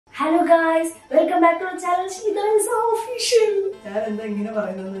Hello guys, welcome back to our channel. Sheethal is official. ഞാൻ എന്താ ഇങ്ങനെ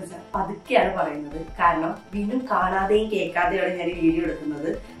പറയുന്നതെന്ന് വെച്ചാൽ പതുക്കെയാണ് പറയുന്നത്. കാരണം വീണ്ടും കാണാതെയും കേൾക്കാതെയാണ് ഞാൻ ഈ വീഡിയോ എടുക്കുന്നത്.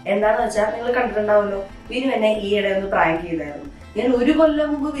 എന്താണെന്ന് വെച്ചാൽ നിങ്ങൾ കണ്ടിട്ടുണ്ടാവുമല്ലോ, വിനു എന്നെ ഈയിടെ ഒന്ന് പ്രാങ്ക് ചെയ്തായിരുന്നു. ഞാൻ ഒരു കൊല്ലം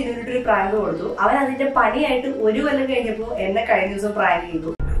മുമ്പ് വിനുവിനൊരു പ്രാങ്ക് കൊടുത്തു. അവൻ അതിന്റെ പണിയായിട്ട് ഒരു കൊല്ലം കഴിഞ്ഞപ്പോ എന്നെ കഴിഞ്ഞ ദിവസം പ്രാങ്ക് ചെയ്തു.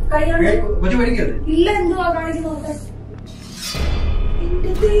 ഇല്ല, എന്തുവാ കാണിച്ചു നോക്കാൻ.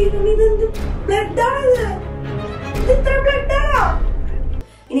 എന്റെ ദൈവം, ഇതെന്ത് ബ്ലഡാണിത്? ഇത്ര ബ്ലഡാണോ?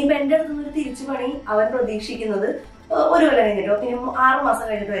 ഇനിയിപ്പോ എന്റെ അടുത്തുനിന്നൊരു തിരിച്ചു പണി അവൻ പ്രതീക്ഷിക്കുന്നത് ഒരു കൊല്ലം കഴിഞ്ഞിട്ടോ പിന്നെ 6 മാസം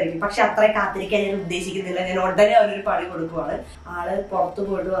കഴിഞ്ഞിട്ടോ ആയിരിക്കും. പക്ഷെ അത്ര കാത്തിരിക്കാൻ ഞാൻ ഉദ്ദേശിക്കുന്നില്ല. ഞാൻ ഉടനെ അവനൊരു പണി കൊടുക്കുവാണ്. ആള് പുറത്തു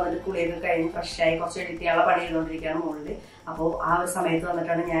പോയിട്ട് വന്നിട്ട് കുളിയൊക്കെ കഴിഞ്ഞ് ഫ്രഷായി കുറച്ച് എഡിറ്റ് ചെയ്യാനുള്ള പണി ചെയ്തുകൊണ്ടിരിക്കുകയാണ് മുകളിൽ. അപ്പോൾ ആ ഒരു സമയത്ത്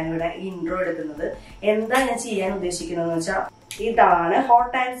വന്നിട്ടാണ് ഞാനിവിടെ ഇൻട്രോ എടുക്കുന്നത്. എന്താ ഞാൻ ചെയ്യാൻ ഉദ്ദേശിക്കുന്നതെന്ന് വെച്ചാൽ ഇതാണ്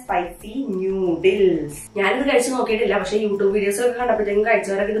ഹോട്ട് ആൻഡ് സ്പൈസി ന്യൂഡിൽസ്. ഞാനിത് കഴിച്ചു നോക്കിയിട്ടില്ല, പക്ഷെ യൂട്യൂബ് വീഡിയോസ് ഒക്കെ കണ്ടപ്പോഴത്തേക്കും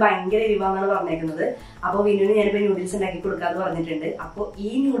കഴിച്ചവരൊക്കെ ഇത് ഭയങ്കര എരിവാന്നാണ് പറഞ്ഞേക്കുന്നത്. അപ്പൊ വിനുവിന് ഞാനിപ്പോ ന്യൂഡിൽസ് ഉണ്ടാക്കി കൊടുക്കാന്ന് പറഞ്ഞിട്ടുണ്ട്. അപ്പൊ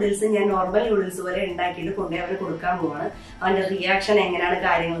ഈ ന്യൂഡിൽസ് ഞാൻ നോർമൽ ന്യൂഡിൽസ് വരെ ഉണ്ടാക്കിയിട്ട് കൊണ്ടുപോയി അവന് കൊടുക്കാൻ പോവാണ്. അവന്റെ റിയാക്ഷൻ എങ്ങനെയാണ്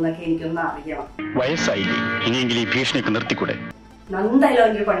കാര്യങ്ങൾ എന്നൊക്കെ എനിക്കൊന്ന് അറിയണം. വയസ്സായില്ലേ, ഇനിയെങ്കിലും ഈ ഭീഷണിക്ക് നിർത്തിക്കൂടെ? എന്തായാലും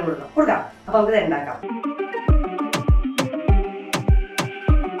അവന്റെ പണി കൊടുക്കാം. അപ്പൊ നമുക്ക് ഇത് ഉണ്ടാക്കാം.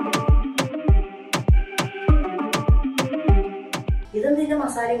 ഇതെന്തിന്റെ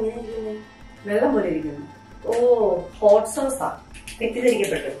മസാല ഇങ്ങനെ ഇരിക്കുന്നത്? വെള്ളം പോലെ ഇരിക്കുന്നു. ഓ, ഹോട്ട് സോസാ.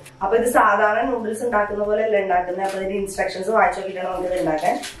 തെറ്റിദ്ധരിക്കപ്പെട്ടു. അപ്പൊ ഇത് സാധാരണ നൂഡിൽസ് ഉണ്ടാക്കുന്ന പോലെ അല്ല ഉണ്ടാക്കുന്നത്. അപ്പൊ ഇതിന്റെ ഇൻസ്ട്രക്ഷൻസ് വായിച്ചു നോക്കിയിട്ടാണ് നമുക്ക് ഇത്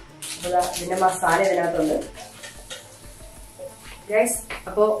ഉണ്ടാക്കാൻ. അപ്പൊ ഇതിന്റെ മസാല ഇതിനകത്തുണ്ട് ഗൈസ്.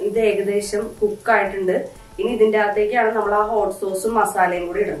 അപ്പൊ ഇത് ഏകദേശം കുക്കായിട്ടുണ്ട്. ഇനി ഇതിന്റെ അകത്തേക്കാണ് നമ്മൾ ആ ഹോട്ട് സോസും മസാലയും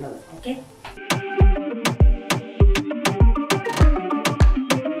കൂടി ഇടുന്നത്. ഓക്കെ,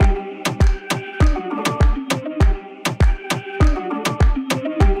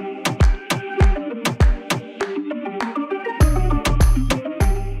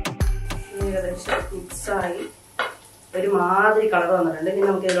 മിക്സായി ഒരുമാതിരി കളർ വന്നിട്ടുണ്ട്. ഇനി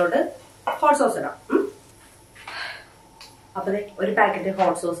നമുക്ക് ഇതിലോട്ട് ഹോട്ട് സോസ് ഇടാം. അപ്പൊ ഒരു പാക്കറ്റ്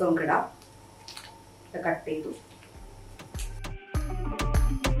ഹോട്ട് സോസ് നമുക്ക് ഇടാം. കട്ട് ചെയ്തു.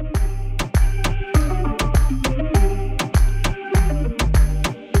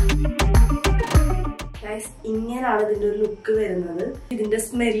 ഇങ്ങനെയാണ് ഇതിന്റെ ഒരു ലുക്ക് വരുന്നത്. ഇതിന്റെ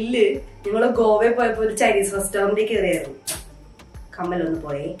സ്മെല്ല് ഞങ്ങള് ഗോവയിൽ പോയപ്പോ ഒരു ചൈനീസ് റെസ്റ്റോറന്റിൽ കയറിയായിരുന്നു. കമ്മലൊന്ന്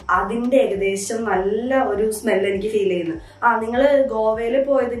പോയി. അതിന്റെ ഏകദേശം നല്ല ഒരു സ്മെല്ല് എനിക്ക് ഫീൽ ചെയ്യുന്നു. നിങ്ങള് ഗോവയിൽ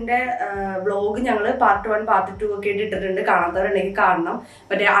പോയതിന്റെ വ്ളോഗ് ഞങ്ങള് പാർട്ട് 1 പാർട്ട് 2 ഒക്കെ ഇട്ടിട്ടുണ്ട്. കാണാത്തവരുണ്ടെങ്കിൽ കാണണം.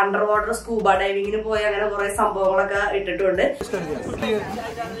 മറ്റേ അണ്ടർ വാട്ടർ സ്കൂബ ഡൈവിങ്ങിന് പോയി അങ്ങനെ കുറെ സംഭവങ്ങളൊക്കെ ഇട്ടിട്ടുണ്ട്.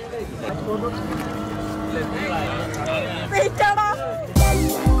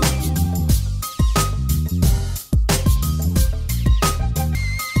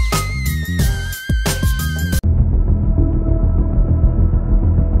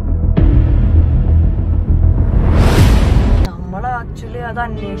 അത്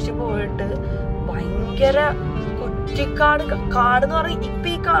അന്വേഷിച്ച് പോയിട്ട് ഭയങ്കര കുറ്റിക്കാട് കാടെന്ന് പറയും. ഇപ്പൊ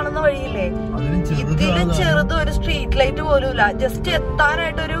ഈ കാണുന്ന വഴിയില്ലേ, ഇതിലും ചെറുത് ഒരു സ്ട്രീറ്റ് ലൈറ്റ് പോലും ഇല്ല. ജസ്റ്റ്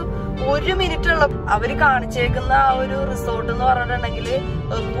എത്താനായിട്ടൊരു 1 മിനിറ്റ് ഉള്ള. അവര് കാണിച്ചേക്കുന്ന ആ ഒരു റിസോർട്ട് എന്ന് പറഞ്ഞിട്ടുണ്ടെങ്കിൽ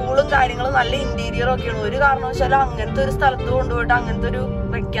പൂളും കാര്യങ്ങളും നല്ല ഇന്റീരിയറും ഒക്കെയാണ്. ഒരു കാരണവശാലും അങ്ങനത്തെ ഒരു സ്ഥലത്ത് കൊണ്ടുപോയിട്ട് അങ്ങനത്തെ ഒരു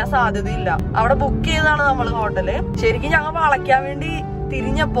വെക്കാൻ സാധ്യതയില്ല. അവിടെ ബുക്ക് ചെയ്താണ് നമ്മള് ഹോട്ടല്. ശരിക്കും ഞങ്ങൾ വളയ്ക്കാൻ വേണ്ടി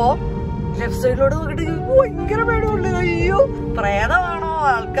തിരിഞ്ഞപ്പോ ലെഫ്റ്റ് സൈഡിലോട്ട് നോക്കിട്ട് ഭയങ്കര പേടിയുള്ളത്. അയ്യോ, പ്രേതമാണോ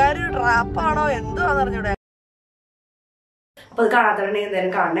ആൾക്കാര് ട്രാപ്പാണോ എന്തുവാന്ന് അറിഞ്ഞൂടെ. അപ്പൊ അത് കാണാത്തവരുണ്ടെങ്കിൽ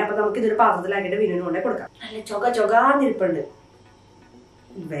എന്തായാലും കാണണേ. അപ്പൊ നമുക്ക് ഇതൊരു പാത്രത്തിലാക്കിയിട്ട് വിനുവിന് കൊണ്ടേ കൊടുക്കാം. നല്ല ചൊകാന്നിരിപ്പുണ്ട്.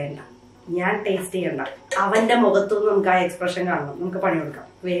 വേണ്ട, ഞാൻ ടേസ്റ്റ് ചെയ്യണ്ട. അവന്റെ മുഖത്തൊന്നും നമുക്ക് ആ എക്സ്പ്രഷൻ കാണണം. നമുക്ക് പണി കൊടുക്കാം.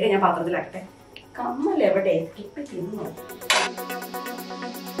 വേഗം ഞാൻ പാത്രത്തിലാക്കട്ടെ. കമ്മല്ലേ എവിടെ ഇപ്പൊ തിന്നോ.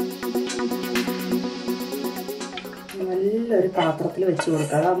 നല്ലൊരു പാത്രത്തിൽ വെച്ച്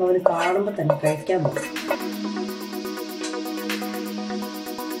കൊടുക്കുക. അതാകുമ്പോൾ അവന് കാണുമ്പോൾ തന്നെ കഴിക്കാൻ പറ്റും.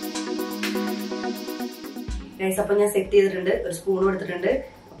 അപ്പൊ ഞാൻ സെറ്റ് ചെയ്തിട്ടുണ്ട്. ഒരു സ്പൂൺ എടുത്തിട്ടുണ്ട്.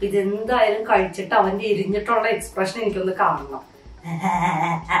 അപ്പൊ ഇതെന്തായാലും കഴിച്ചിട്ട് അവന്റെ എരിഞ്ഞിട്ടുള്ള എക്സ്പ്രഷൻ എനിക്കൊന്ന് കാണണം.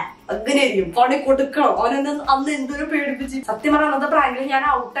 അങ്ങനെയായിരിക്കും. പണി കൊടുക്കണം. അവനെന്താ അന്ന് എന്തൊരു പേടിപ്പിച്ച്. സത്യം പറഞ്ഞാൽ അന്നത്തെ പ്രാങ്കിൽ ഞാൻ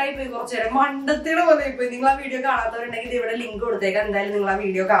ഔട്ടായി പോയി. കുറച്ചു നേരം മണ്ടത്തിയുടെ പോലെ പോയി. നിങ്ങൾ ആ വീഡിയോ കാണാത്തവരുണ്ടെങ്കിൽ ഇവിടെ ലിങ്ക് കൊടുത്തേക്കാം. എന്തായാലും നിങ്ങൾ ആ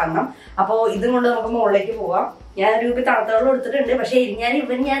വീഡിയോ കാണണം. അപ്പൊ ഇതും കൊണ്ട് നമുക്ക് മുകളിലേക്ക് പോവാം. ഞാൻ ഒരു തണുത്ത വെള്ളം എടുത്തിട്ടുണ്ട്. പക്ഷെ എരിഞ്ഞാൽ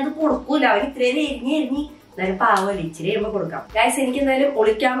ഞാനത് കൊടുക്കൂല. അവൻ ഇത്രയും എരിഞ്ഞ് എന്തായാലും പാവല്ലേ, ഇച്ചിരി കഴിയുമ്പോൾ കൊടുക്കാം. ഗൈസ്, എനിക്ക് എന്തായാലും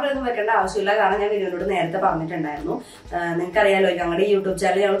ഒളിക്യാമറ ഒന്നും വെക്കേണ്ട ആവശ്യമില്ല. കാരണം ഞാൻ വിനുവിനോട് നേരത്തെ പറഞ്ഞിട്ടുണ്ടായിരുന്നു. നിങ്ങൾക്കറിയാലോ, ഞങ്ങളുടെ യൂട്യൂബ്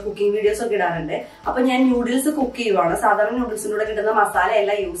ചാനലിൽ ഞങ്ങൾ കുക്കിംഗ് വീഡിയോസ് ഒക്കെ ഇടാറുണ്ട്. അപ്പൊ ഞാൻ ന്യൂഡിൽസ് കുക്ക് ചെയ്യുവാണ്. സാധാരണ ന്യൂഡിൽസിന്റെ കൂടെ കിട്ടുന്ന മസാല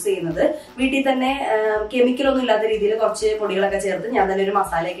അല്ല യൂസ് ചെയ്യുന്നത്. വീട്ടിൽ തന്നെ കെമിക്കലൊന്നും ഇല്ലാത്ത രീതിയിൽ കുറച്ച് പൊടികളൊക്കെ ചേർത്ത് ഞാൻ തന്നെ ഒരു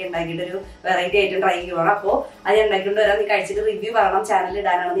മസാലയൊക്കെ ഉണ്ടാക്കിയിട്ട് ഒരു വെറൈറ്റി ആയിട്ട് ട്രൈ ചെയ്യുവാണ്. അപ്പോൾ അത് ഞാൻ ഉണ്ടാക്കിക്കൊണ്ട് വരാൻ, നീ കഴിച്ചിട്ട് റിവ്യൂ പറയണം, ചാനൽ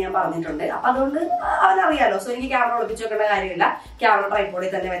ഇടാനാണെന്ന് ഞാൻ പറഞ്ഞിട്ടുണ്ട്. അപ്പൊ അതുകൊണ്ട് അവനറിയാലോ. സോ എനിക്ക് ക്യാമറ ഒളിപ്പിച്ച് വെക്കേണ്ട കാര്യമില്ല. ക്യാമറ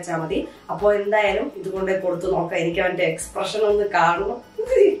ട്രൈപോഡിൽ തന്നെ വെച്ചാൽ മതി. അപ്പോൾ എന്തായാലും ഇതുകൊണ്ട് കൊടുത്തു നോക്കാം. എനിക്ക് അവന്റെ എക്സ്പ്രഷൻ ഒന്ന് കാണണം.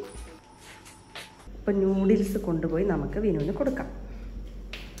 ഇപ്പം നൂഡിൽസ് കൊണ്ടുപോയി നമുക്ക് വിനുവിന് കൊടുക്കാം.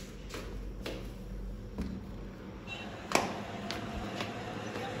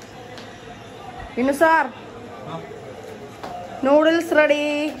 Vinu sir, noodles ready.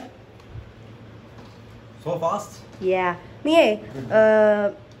 നീയേ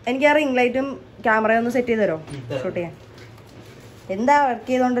എനിക്ക് ആ റിംഗ് ലൈറ്റും ക്യാമറയും സെറ്റ് ചെയ്ത് തരോ ഷൂട്ട് ചെയ്യാൻ? എന്താ വർക്ക്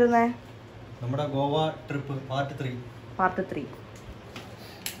ചെയ്തോണ്ടിരുന്നേ? നമ്മുടെ ഗോവ ട്രിപ്പ് പാർട്ട് 3.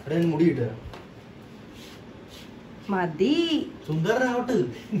 മതി. സുന്ദരനാവട്ടെ.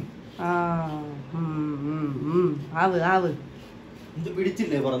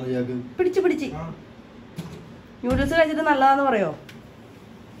 പിടിച്ചില്ലേ പറഞ്ഞു? പിടിച്ച് നൂഡിൽസ് കഴിച്ചിട്ട് നല്ലതാന്ന് പറയോ?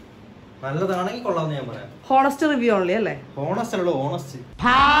 നല്ലതാണെങ്കിൽ കൊള്ളാന്ന് ഞാൻ പറയാം. ഹോണസ്റ്റ് റിവ്യൂ ഓൺലി അല്ലേ? ഹോണസ്റ്റ് അല്ലല്ലോ, ഓണസ്റ്റ്.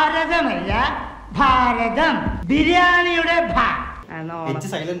 ഭാരതമല്ല ഭാരതം, ബിരിയാണിയുടെ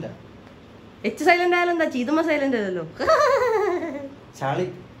സൈലന്റ് ആയാലും എന്താ ചീതുമ്മ സൈലന്റ് ആയല്ലോ.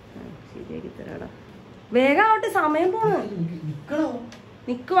 ശരിയാക്കി തരാടാ. വേഗം ആവട്ടെ, സമയം പോണ്.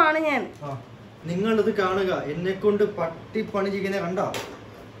 നിക്കുവാണ് ഞാൻ. നിങ്ങളിത് കാണുക, എന്നെ കൊണ്ട് പണി ചെയ്യുന്ന കണ്ട.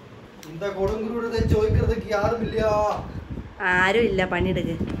 എന്താ കൊടുങ്കുരുട ചോദിക്കുന്നത്? ആരുമില്ല, ആരുമില്ല,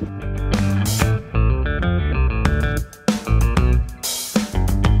 പണിയെടുക്ക്.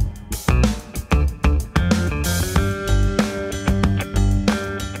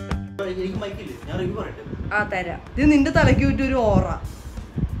 ആ തരാം. ഇത് നിന്റെ തലയ്ക്ക് പറ്റിയ ഒരു ഓറ,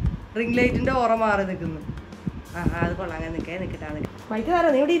 റിംഗ് ലൈറ്റിന്റെ ഓറ മാറി നിൽക്കുന്നു. അത് കൊള്ളാം. അങ്ങനെ നിൽക്കട്ടെ. മൈക്ക്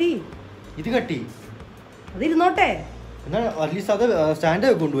തരാം, നീ ഇവിടെ ഇരി. ഇത് കട്ടി അത് ഇരുന്നോട്ടെ.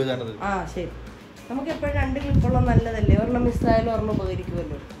 ആ ശരി. നമുക്ക് എപ്പോഴും 2 ക്ലിപ്പുള്ള നല്ലതല്ലേ? ഒരെണ്ണം മിസ്സായാലും ഒരെണ്ണം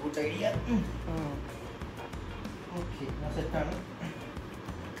ഉപകരിക്കുമല്ലോ.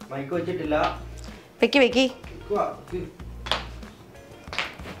 വെക്കി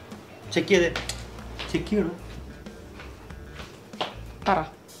പറ.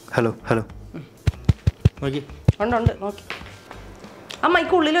 ഹലോ ഉണ്ട് നോക്കി. ആ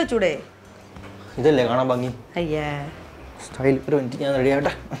മൈക്ക് ഉള്ളിൽ വെച്ചൂടെ? ഇതല്ലേ കാണാൻ ഭംഗി. അയ്യാ സ്റ്റൈൽ. ഒരു മിനിറ്റ്, ഞാൻ റെഡി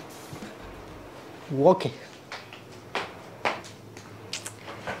ആകട്ടെ. ഓക്കെ.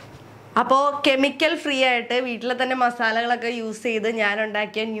 അപ്പോൾ കെമിക്കൽ ഫ്രീ ആയിട്ട് വീട്ടിലെ തന്നെ മസാലകളൊക്കെ യൂസ് ചെയ്ത് ഞാൻ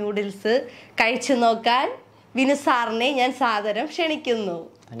ഉണ്ടാക്കിയ ന്യൂഡിൽസ് കഴിച്ചു നോക്കാൻ വിനു സാറിനെ ഞാൻ സാദരം ക്ഷണിക്കുന്നു.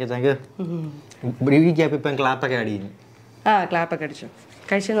 ക്ലാപ്പൊക്കെ അടിച്ചു.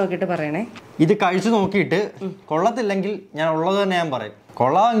 കഴിച്ചു നോക്കിയിട്ട് പറയണേ. ഇത് കഴിച്ചു നോക്കിയിട്ട് കൊള്ളത്തില്ലെങ്കിൽ ഞാൻ ഉള്ളത് തന്നെ ഞാൻ പറയും.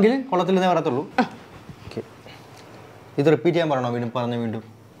 കൊള്ളാമെങ്കിൽ കൊള്ളത്തില്ലെന്നേ പറയത്തുള്ളൂ. ഇത് റിപ്പീറ്റ് ചെയ്യാൻ പറയണോ? വീണ്ടും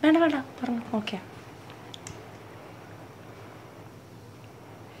വേണ്ട പറഞ്ഞു. ഓക്കെ.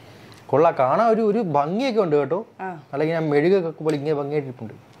 കൊള്ളാം. കാണാൻ ഒരു ഭംഗിയൊക്കെ ഉണ്ട് കേട്ടോ. അല്ലെങ്കിൽ ഞാൻ മെഴുകൊക്കെ പോലെ ഇങ്ങനെ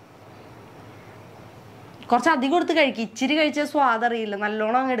ഭംഗിയായിട്ടിട്ടുണ്ട്. കുറച്ച് അധികം എടുത്ത് കഴിക്കും. ഇച്ചിരി കഴിച്ച സ്വാദറിയില്ല.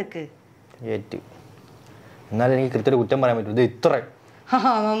 നല്ലോണം അങ്ങ് എടുക്ക്. എന്നാലും എനിക്ക് കൃത്യം കുറ്റം പറയാൻ പറ്റും. ഇത് ഇത്ര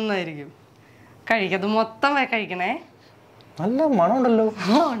നന്നായിരിക്കും. കഴിക്കത് മൊത്തം കഴിക്കണേ. നല്ല മണം ഉണ്ടല്ലോ.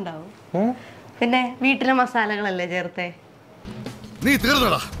 ഉണ്ടാവും. പിന്നെ വീട്ടിലെ മസാലകളല്ലേ ചേർത്തേ? നീ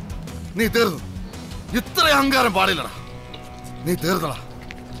തീർന്നടാ, നീ തീർന്നു. ഇത്ര അഹങ്കാരം പാടില്ലടാ. നീ തീർന്നടാ,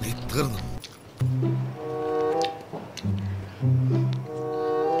 നീ തീർന്നു.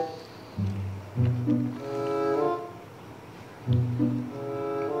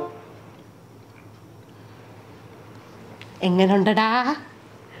 എങ്ങനുണ്ടടാ?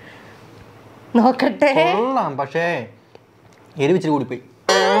 നോക്കട്ടെ. കൊള്ളാം, പക്ഷേ എരിവിച്ചിരി കൂടിപ്പോയി.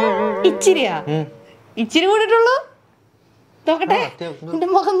 ഇച്ചിരിയാ? ഇച്ചിരി കൂടിട്ടുള്ളൂ? നോക്കട്ടെ, എന്റെ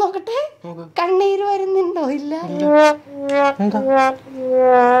മുഖം നോക്കട്ടെ. കണ്ണീര് വരുന്നുണ്ടോ? ഇല്ല.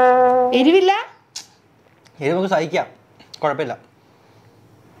 എരിവില്ല? എരിവ് നമുക്ക് സഹിക്കാം, കുഴപ്പമില്ല.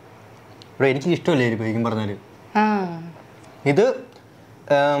 ഇവിടെ എനിക്ക് ഇഷ്ടമല്ല എരിവ് ശരിക്കും പറഞ്ഞാല്. ഇത്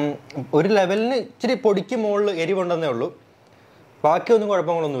ഒരു ലെവലിന് ഇച്ചിരി പൊടിക്ക് മുകളിൽ എരിവുണ്ടെന്നേ ഉള്ളൂ. ബാക്കിയൊന്നും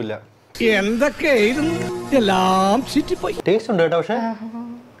കുഴപ്പങ്ങളൊന്നുമില്ല. ടേസ്റ്റ് ഉണ്ട് കേട്ടോ. പക്ഷെ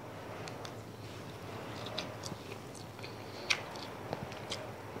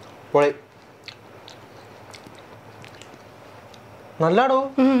നല്ലാടോ.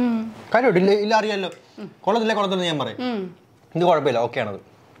 കാര്യമുണ്ട്. ഇല്ല അറിയാലോ. കൊള്ളത്തില്ല ഞാൻ പറയും. ഇത് കുഴപ്പമില്ല, ഓക്കെ ആണത്.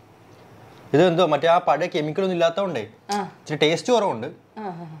 ഇത് എന്തോ മറ്റേ ആ പഴയ കെമിക്കലൊന്നും ഇല്ലാത്തതുകൊണ്ടേ ഇച്ചിരി ടേസ്റ്റ് കുറവുണ്ട്.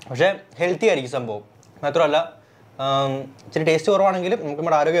 പക്ഷെ ഹെൽത്തി ആയിരിക്കും സംഭവം. മാത്രമല്ല ഇച്ചിരി ടേസ്റ്റ് കുറവാണെങ്കിലും നമുക്ക്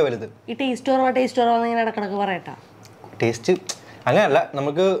നമ്മുടെ ആരോഗ്യം വലുത്. ഈ ടേസ്റ്റ് ഇടക്കിടക്ക് പറയട്ടാ. ടേസ്റ്റ് അങ്ങനെയല്ല,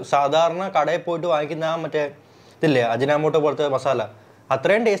 നമുക്ക് സാധാരണ കടയിൽ പോയിട്ട് വാങ്ങിക്കുന്ന ആ മറ്റേ ഇതില്ലേ അജിനാമോട്ടോ പോലത്തെ മസാല,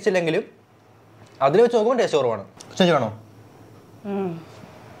 അത്രയും ടേസ്റ്റ് ഇല്ലെങ്കിലും അതിൽ വെച്ച് നോക്കുമ്പോൾ ടേസ്റ്റ് കുറവാണ്. വേണോ?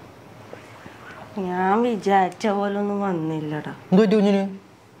 ഞാൻ വിചാരിച്ച പോലൊന്നും വന്നില്ലടാ. എന്ത് പറ്റി കുഞ്ഞിന്?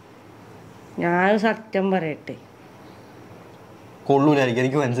 ഞാൻ സത്യം പറയട്ടെ, കൊള്ളൂലായിരിക്കും.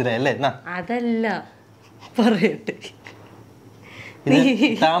 എനിക്ക് മനസ്സിലായല്ലേ. അതല്ല പറയട്ടെ,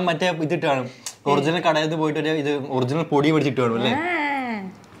 താൻ മറ്റേ ഇതിട്ടാണ് ഒറിജിനൽ കടയിൽ നിന്ന് പോയിട്ട് ഇത് ഒറിജിനൽ പൊടി മേടിച്ചിട്ട് വേണം അല്ലേ?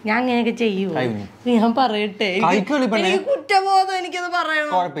 ഞാൻ അങ്ങനെയൊക്കെ ചെയ്യൂ. ഞാൻ പറയട്ടെ, കുറ്റബോധം എനിക്കത്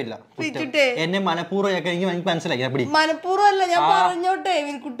പറയണം. കുഴപ്പമില്ല, എന്നെ മനഃപൂർവ്വം എനിക്ക് മനസ്സിലാക്കി. മനഃപൂർവ്വം അല്ല, ഞാൻ പറഞ്ഞോട്ടെ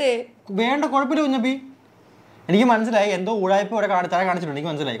വിൻകുട്ടേ. വേണ്ട, കുഴപ്പമില്ല കുഞ്ഞപ്പി, എനിക്ക് മനസ്സിലായി. എന്തോ ഉഴായ്പ ഇവിടെ കാണിച്ചിട്ടുണ്ട്, എനിക്ക്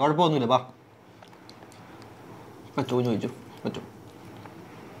മനസ്സിലായി. കുഴപ്പമൊന്നുമില്ല. വാ അച്ചോ ചോദിച്ചു. അച്ചോ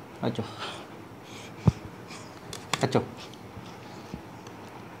അച്ചോ അച്ചോ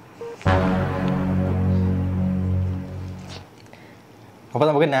അപ്പോൾ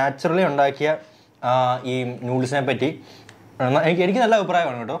നമുക്ക് നാച്ചുറലി ഉണ്ടാക്കിയ ഈ നൂഡിൽസിനെ പറ്റി എനിക്ക് നല്ല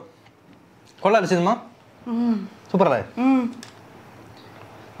അഭിപ്രായമാണ് കേട്ടോ. കൊള്ളാം സിനിമ, സൂപ്പറല്ലേ?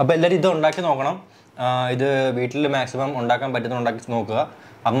 അപ്പോൾ എല്ലാവരും ഇത് ഉണ്ടാക്കി നോക്കണം. ഇത് വീട്ടിൽ മാക്സിമം ഉണ്ടാക്കാൻ പറ്റുന്ന ഉണ്ടാക്കി നോക്കുക.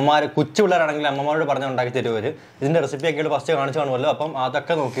 അമ്മമാർ കൊച്ചു പിള്ളേരാണെങ്കിൽ അമ്മമാരോട് പറഞ്ഞ് ഉണ്ടാക്കി തരുവർ. ഇതിൻ്റെ റെസിപ്പിയൊക്കെ ഫസ്റ്റ് കാണിച്ചു കാണുമല്ലോ, അപ്പം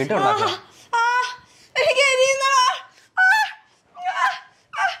അതൊക്കെ നോക്കിയിട്ട് ഉണ്ടാക്കുക.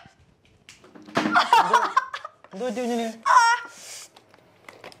 എന്ത് പറ്റി കുഞ്ഞിന്?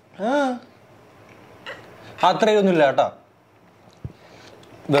 അത്രയൊന്നുമില്ല കേട്ടോ,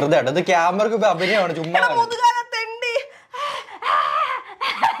 വെറുതെ ഇത് ക്യാമറക്ക് ഇപ്പൊ അഭിനയമാണ്, ചുമ്മാ.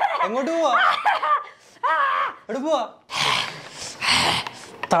 എങ്ങോട്ട് പോവാ? പോവാ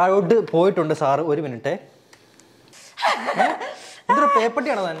താഴോട്ട് പോയിട്ടുണ്ട് സാറ്. ഒരു മിനിറ്റ്. എന്തൊരു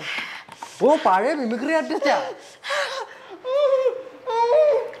പേപ്പട്ടിയാണോ താൻ? ഓ, പഴയ മിമിക്രി ആർട്ടിസ്റ്റാ.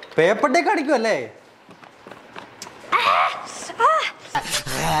 പേപ്പട്ടിയൊക്കെ അടിക്കുമല്ലേ?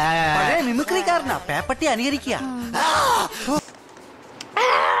 പഴയ മിമിക്രിക്കാരനാ, പേപ്പട്ടി അനുകരിക്കുക.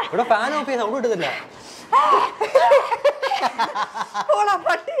 ഇവിടെ ഫാൻ ഓഫ് ചെയ്ത് സൗണ്ട് കിട്ടുന്നില്ല.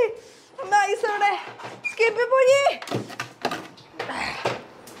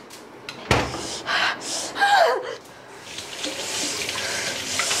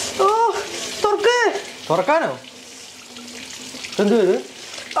 തുറക്കാനോ? എന്ത് ഇത്?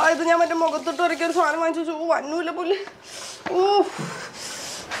 ഇത് ഞാൻ മറ്റേ മുഖത്തോട്ട് ഇറക്കിയ ഒരു സാധനം വാങ്ങിച്ചു. വന്നൂല പുല്ല്.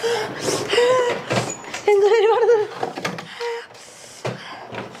 എന്ത് പരിപാടി?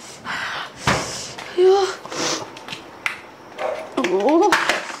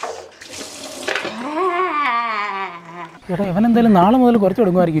 ചേട്ടാ, ഇവനെന്തായാലും നാളെ മുതൽ കുറച്ച്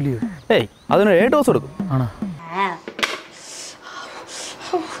കൊടുക്കുമായിരിക്കില്ലയോ? ഏയ്, അതിന് 7 ഡോസ് കൊടുക്കും. ആണോ?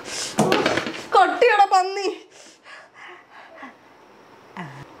 കൊട്ടിയോടെ പന്നി.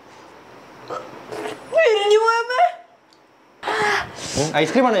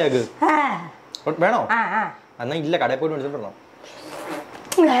 ഐസ്ക്രീം ആണോ ഞങ്ങൾക്ക്? വേണോ? എന്നാ ഇല്ല, കടയിൽ പോയിട്ട് മേടിച്ചിട്ടുണ്ടോ?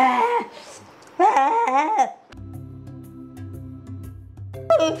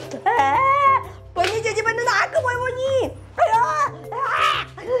 പൊന്നി ചേച്ചി, പെണ്ണ് നാക്ക് പോയി പൊന്നി.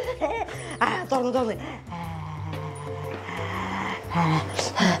 തുറന്ന് തുറന്ന്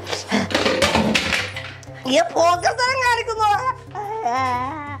പോക്കത്തരം കാണിക്കുന്നു.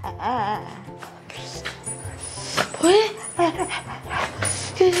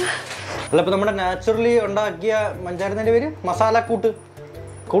 അല്ല, ഇപ്പൊ നമ്മുടെ നാച്ചുറലി ഉണ്ടാക്കിയ മഞ്ചാരത്തിന്റെ പേര് മസാലക്കൂട്ട്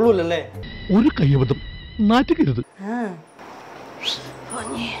കൊള്ളൂലല്ലേ? ഒരു കയ്യബദ്ധം നാറ്റുകരുത്.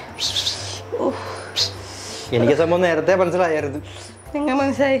 എനിക്ക് സംഭവം നേരത്തെ മനസ്സിലായിരുന്നു.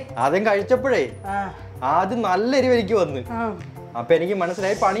 മനസ്സിലായി? ആദ്യം കഴിച്ചപ്പോഴേ ആദ്യം നല്ല എരിവെനിക്ക് വന്ന്, അപ്പൊ എനിക്ക്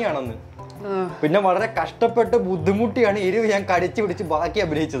മനസ്സിലായി പണിയാണെന്ന്. പിന്നെ വളരെ കഷ്ടപ്പെട്ട് ബുദ്ധിമുട്ടിയാണ് എരിവ് ഞാൻ കടിച്ചു പിടിച്ച് ബാക്കി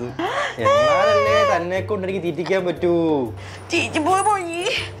അഭിനയിച്ചത്. എന്നാലല്ലേ തന്നെ കൊണ്ട് എനിക്ക് തീറ്റിക്കാൻ പറ്റൂ.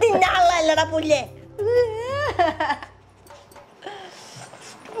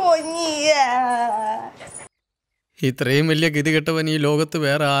 ഇത്രയും വലിയ ഗതികെട്ടവൻ ഈ ലോകത്ത്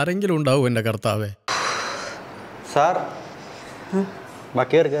വേറെ ആരെങ്കിലും ഉണ്ടാവും എന്റെ കർത്താവേ. സാർ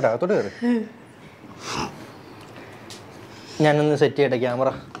ബാക്കി കയറി അകത്തോട്ട് കയറി. ഞാനൊന്ന് സെറ്റ് ചെയ്യട്ടെ ക്യാമറ.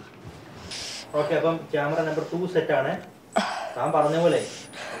 ഓക്കെ, അപ്പം ക്യാമറ നമ്പർ 2 സെറ്റ് ആണ്. താൻ പറഞ്ഞ പോലെ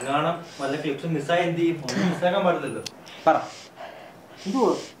എങ്ങാണം വല്ല ക്ലിപ്സ് മിസ്സായി എന്ത് ചെയ്യും? ഒന്നും മിസ്സാക്കാൻ പാടില്ലല്ലോ. പറ,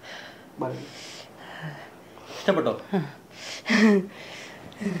 ഇഷ്ടപ്പെട്ടോ?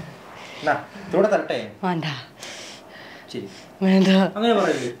 ഇവിടെ തരട്ടെ? ശരി, അങ്ങനെ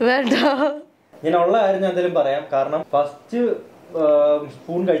പറയല്ലേ? ഞാൻ ഉള്ള കാര്യം ഞാൻ എന്തായാലും പറയാം. കാരണം ഫസ്റ്റ്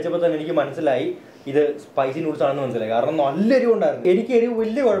സ്പൂൺ കഴിച്ചപ്പോൾ തന്നെ എനിക്ക് മനസ്സിലായി ഇത് സ്പൈസി നൂഡിൽസ് ആണെന്ന് മനസ്സിലായി. കാരണം നല്ല എരിവ് ഉണ്ടായിരുന്നു. എനിക്ക് എരിവ്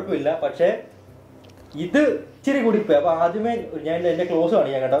വലിയ കുഴപ്പമില്ല, പക്ഷെ ഇത് ഇച്ചിരി കൂടിപ്പോയി. അപ്പൊ ആദ്യമേ ഞാൻ എന്റെ ക്ലോസ്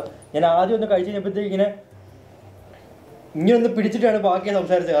കാണിക്കാം കേട്ടോ. ഞാൻ ആദ്യം ഒന്ന് കഴിച്ചു കഴിഞ്ഞപ്പോഴത്തേക്ക് ഇങ്ങനെ ഒന്ന് പിടിച്ചിട്ടാണ് ബാക്കി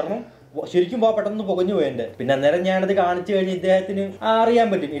സംസാരിച്ചത്. കാരണം ശരിക്കും പെട്ടെന്ന് പുകഞ്ഞു പോയി എന്റെ. പിന്നെ അന്നേരം ഞാനത് കാണിച്ചു കഴിഞ്ഞ് ഇദ്ദേഹത്തിന് അറിയാൻ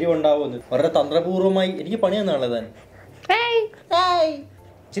പറ്റും എരിവുണ്ടാവുമെന്ന്. വളരെ തന്ത്രപൂർവ്വമായി എനിക്ക് പണി തന്നാണല്ലോ താൻ.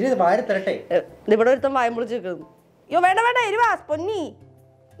 ശരി, വാരി തരട്ടെ? ഇവിടെ ഒരുത്തം വായം പൊളിച്ച് നിൽക്കുന്നു. അയ്യോ വേണ്ട വേണ്ട, എരിവാ പൊന്നി.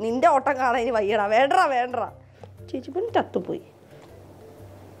 നിന്റെ ഓട്ടം കാണാൻ ഇനി വയ്യടാ. വേണ്ടടാ വേണ്ടടാ. ചേച്ചി പൊന്നി ചത്തുപോയി.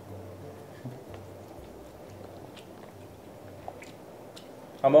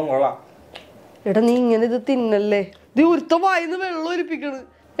 സംഭവം കൊള്ളാം. എടാ നീ ഇങ്ങനെ ഇത് തിന്നല്ലേ, ഇത് ഒരുത്ത വായിന്ന് വെള്ളം ഒലിപ്പിക്കണ്.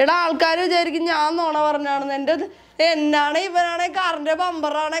 എടാ ആൾക്കാര് വിചാരിക്കും ഞാൻ നോണ പറഞ്ഞാണെന്ന്. എന്റെ എന്നാണ് ഇവനാണെ കാറിന്റെ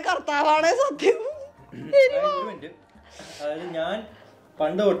ബമ്പറാണെ കർത്താവാണെ സത്യം. അതായത് ഞാൻ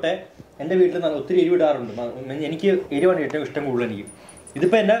പണ്ട് തൊട്ടേ എൻ്റെ വീട്ടിൽ ഒത്തിരി എരിവ് ഇടാറുണ്ട്. എനിക്ക് എരിവാണ് ഏറ്റവും ഇഷ്ടം കൂടുതൽ. എനിക്ക്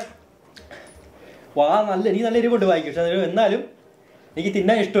ഇതിപ്പോൾ എൻ്റെ എനിക്ക് നല്ല എരിവുണ്ട് വായിക്കും. പക്ഷെ എന്നാലും എനിക്ക്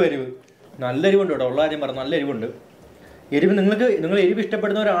തിന്നാൻ ഇഷ്ടം എരിവ്. നല്ല എരിവുണ്ട് കേട്ടോ, ഉള്ള കാര്യം പറഞ്ഞു. നല്ല എരിവുണ്ട്. നിങ്ങൾ എരിവ്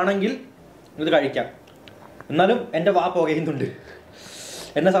ഇഷ്ടപ്പെടുന്നവരാണെങ്കിൽ ഇത് കഴിക്കാം. എന്നാലും എൻ്റെ വാ പുകയുന്നുണ്ട്.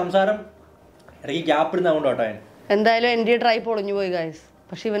 എൻ്റെ സംസാരം ഇടയ്ക്ക് ഗ്യാപ്പ് ഇടുന്നതുകൊണ്ട് കേട്ടോ. എന്തായാലും എൻ്റെ ട്രൈ പൊളിഞ്ഞു പോയി ഗൈസ്.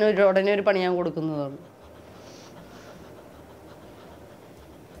 പക്ഷെ ഇവന് ഉടനെ ഒരു പണി ഞാൻ കൊടുക്കുന്നതാണ്.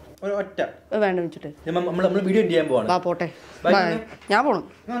 വേണ്ട വെച്ചിട്ട് വീഡിയോ ചെയ്യാൻ പോവാണ്. പോട്ടെ, ഞാൻ പോണു.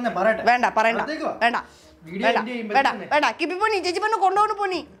 വേണ്ട പറയണ്ട, വേണ്ട വേണ്ട വേണ്ട. കിപ്പി പോണി, ചേച്ചി പെണ്ണ് കൊണ്ടുപോണു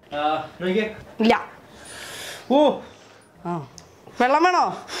പോണി. ഇല്ല. ഓ വെള്ളം വേണോ?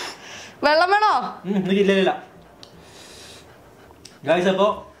 വെള്ളം വേണോ? ഇല്ല. ഗൈസ്, അപ്പോ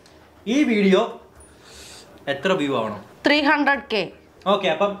ഈ വീഡിയോ എത്ര വ്യൂ ആവണം? 300K. ഓക്കെ,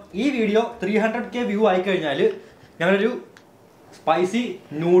 അപ്പം ഈ വീഡിയോ 300K വ്യൂ ആയി കഴിഞ്ഞാൽ ഞങ്ങളൊരു സ്പൈസി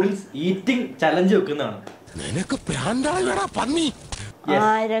നൂഡിൽസ് ഈറ്റിംഗ് ചലഞ്ച് വെക്കുന്നതാണ്.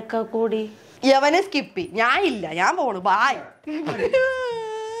 ആരൊക്കെ കൂടി യവനെ സ്കിപ്പി. ഞാൻ ഇല്ല, ഞാൻ പോണു. ബായ്.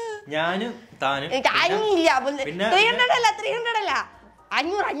 ഞാനും താനും 300 അല്ല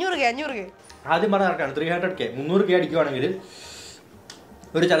 500K. ആദ്യം പറഞ്ഞ കറക്റ്റാണ്. 300K 300K അടിക്കുവാണെങ്കിൽ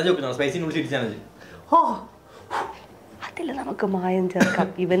ഒരു ചലഞ്ച് വെക്കുന്നതാണ്, സ്പൈസി നൂഡിൽസ് ഈറ്റ് ചലഞ്ച്. ഓ അതിൽ നമുക്ക് മായം ചേർക്കാം.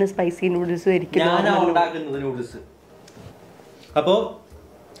 ഇവന് സ്പൈസി നൂഡിൽസ് ഞാനാ ഉണ്ടാക്കുന്നത് നൂഡിൽസ്. അപ്പോൾ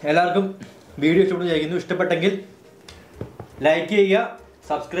എല്ലാവർക്കും വീഡിയോ ഇഷ്ടപ്പെടുന്നു. ഇഷ്ടപ്പെട്ടെങ്കിൽ ലൈക്ക് ചെയ്യുക,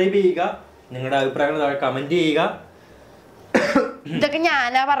 സബ്സ്ക്രൈബ് ചെയ്യുക, നിങ്ങളുടെ അഭിപ്രായങ്ങൾ താഴെ കമന്റ് ചെയ്യുക. ഇതൊക്കെ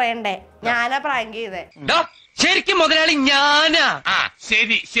ഞാനാ പറയണ്ടേ, ഞാനാ പ്രാങ്ക് ചെയ്തേ. ശരിക്കും മുതലാളി ഞാനാ.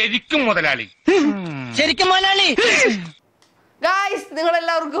 ശരിക്കും മുതലാളി. ശരിക്കും മുതലാളി. ഗായ്സ്, നിങ്ങൾ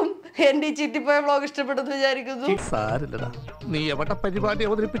എല്ലാവർക്കും എന്റെ ചീറ്റിപ്പോയ വ്ലോഗ് ഇഷ്ടപ്പെട്ടെന്ന് വിചാരിക്കുന്നു. സാരില്ലടാ, നീ എവിടെ പരിപാടി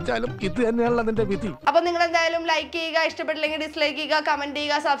അവതരിപ്പിച്ചാലും ഇത് തന്നെയാണല്ലോ നിന്റെ വിധി. അപ്പൊ നിങ്ങൾ എന്തായാലും ലൈക്ക് ചെയ്യുക, ഇഷ്ടപ്പെട്ടില്ലെങ്കിൽ ഡിസ്ലൈക്ക് ചെയ്യുക, കമന്റ്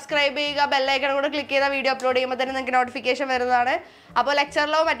ചെയ്യുക, സബ്സ്ക്രൈബ് ചെയ്യുക, ബെല്ലൈക്കൺ കൂടെ ക്ലിക്ക് ചെയ്താൽ വീഡിയോ അപ്ലോഡ് ചെയ്യുമ്പോൾ തന്നെ നിങ്ങൾക്ക് നോട്ടിഫിക്കേഷൻ വരുന്നതാണ്. അപ്പോൾ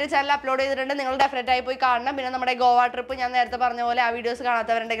ലെക്ചറിലോ മറ്റു ചാനൽ അപ്ലോഡ് ചെയ്തിട്ടുണ്ട്, നിങ്ങൾ ഡെഫിനറ്റ് ആയി പോയി കാണണം. പിന്നെ നമ്മുടെ ഗോവ ട്രിപ്പ് ഞാൻ നേരത്തെ പറഞ്ഞ പോലെ ആ വീഡിയോസ്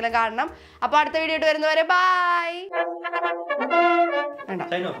കാണാത്തവരുണ്ടെങ്കിലും കാണണം. അപ്പോൾ അടുത്ത വീഡിയോ വരുന്നവരെ ബൈ.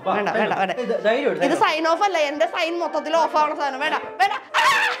 ഇത് സൈൻ ഓഫ് അല്ല, എന്റെ സൈൻ മൊത്തത്തിൽ ഓഫ് ആവണ സാധനം. വേണ്ട വേണ്ട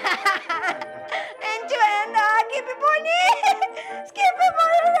എനിക്ക് വേണ്ട.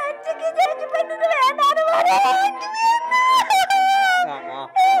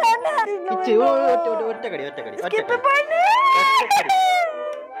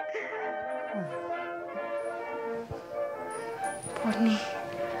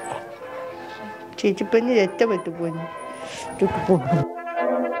 ചേച്ചിപ്പഞ്ഞ് രറ്റ പറ്റു പോയി.